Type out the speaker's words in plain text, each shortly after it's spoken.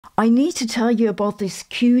I need to tell you about this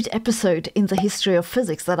cute episode in the history of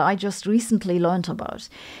physics that I just recently learned about.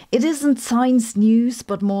 It isn't science news,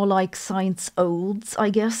 but more like science olds,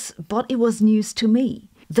 I guess, but it was news to me.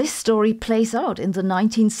 This story plays out in the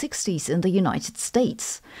 1960s in the United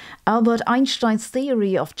States. Albert Einstein's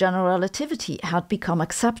theory of general relativity had become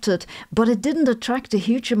accepted, but it didn't attract a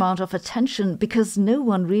huge amount of attention because no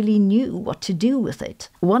one really knew what to do with it.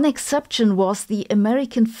 One exception was the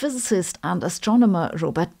American physicist and astronomer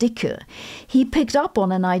Robert Dicke. He picked up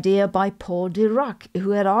on an idea by Paul Dirac,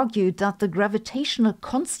 who had argued that the gravitational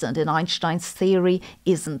constant in Einstein's theory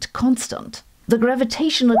isn't constant. The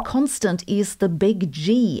gravitational constant is the big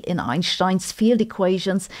G in Einstein's field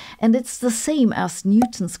equations, and it's the same as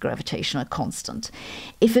Newton's gravitational constant.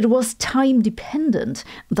 If it was time-dependent,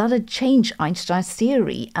 that'd change Einstein's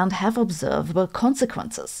theory and have observable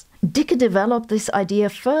consequences. Dicke developed this idea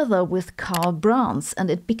further with Karl Brans,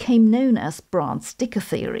 and it became known as Brans-Dicke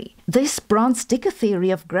theory. This Brans-Dicke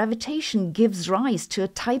theory of gravitation gives rise to a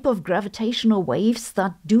type of gravitational waves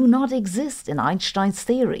that do not exist in Einstein's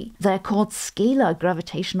theory. They're called scalar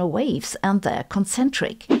gravitational waves, and they're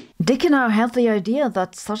concentric. Dicke now had the idea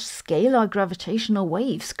that such scalar gravitational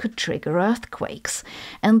waves could trigger earthquakes,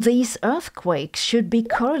 and these earthquakes should be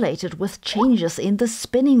correlated with changes in the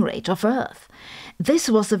spinning rate of Earth. This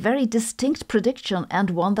was a very distinct prediction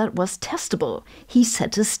and one that was testable. He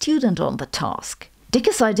set a student on the task.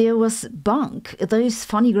 Dicke's idea was bunk. Those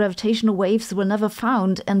funny gravitational waves were never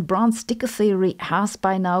found, and Brans-Dicke theory has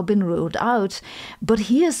by now been ruled out. But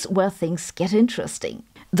here's where things get interesting.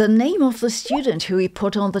 The name of the student who he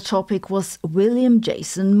put on the topic was William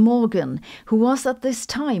Jason Morgan, who was at this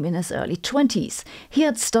time in his early 20s. He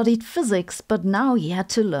had studied physics, but now he had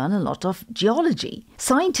to learn a lot of geology.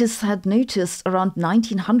 Scientists had noticed around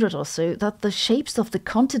 1900 or so that the shapes of the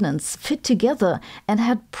continents fit together and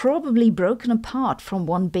had probably broken apart from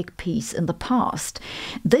one big piece in the past.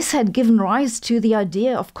 This had given rise to the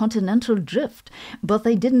idea of continental drift, but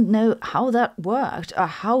they didn't know how that worked or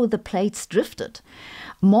how the plates drifted.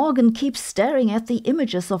 Morgan keeps staring at the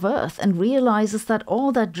images of Earth and realizes that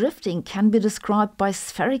all that drifting can be described by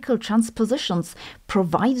spherical transpositions,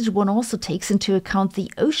 provided one also takes into account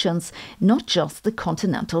the oceans, not just the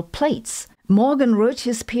continental plates. Morgan wrote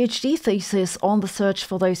his PhD thesis on the search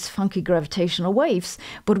for those funky gravitational waves,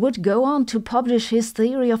 but would go on to publish his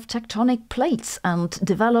theory of tectonic plates and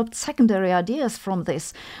developed secondary ideas from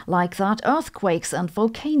this, like that earthquakes and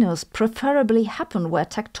volcanoes preferably happen where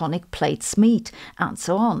tectonic plates meet, and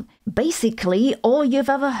so on. Basically, all you've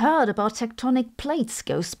ever heard about tectonic plates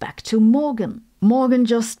goes back to Morgan. Morgan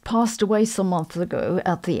just passed away some months ago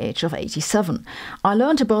at the age of 87. I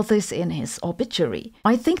learned about this in his obituary.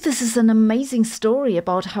 I think this is an amazing story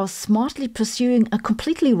about how smartly pursuing a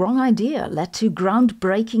completely wrong idea led to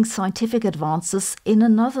groundbreaking scientific advances in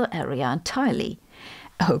another area entirely.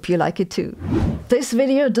 I hope you like it too. This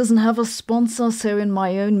video doesn't have a sponsor, so in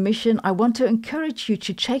my own mission, I want to encourage you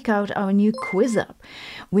to check out our new quiz app.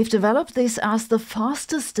 We've developed this as the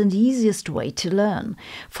fastest and easiest way to learn.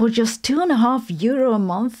 For just €2.50 a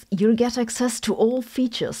month, you'll get access to all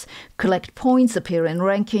features, collect points, appear in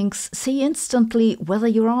rankings, see instantly whether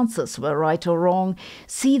your answers were right or wrong,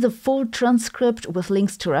 see the full transcript with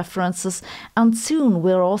links to references, and soon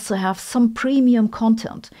we'll also have some premium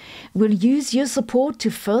content. We'll use your support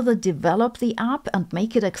to further develop the app and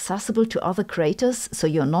make it accessible to other creators, so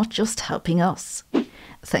you're not just helping us.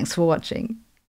 Thanks for watching.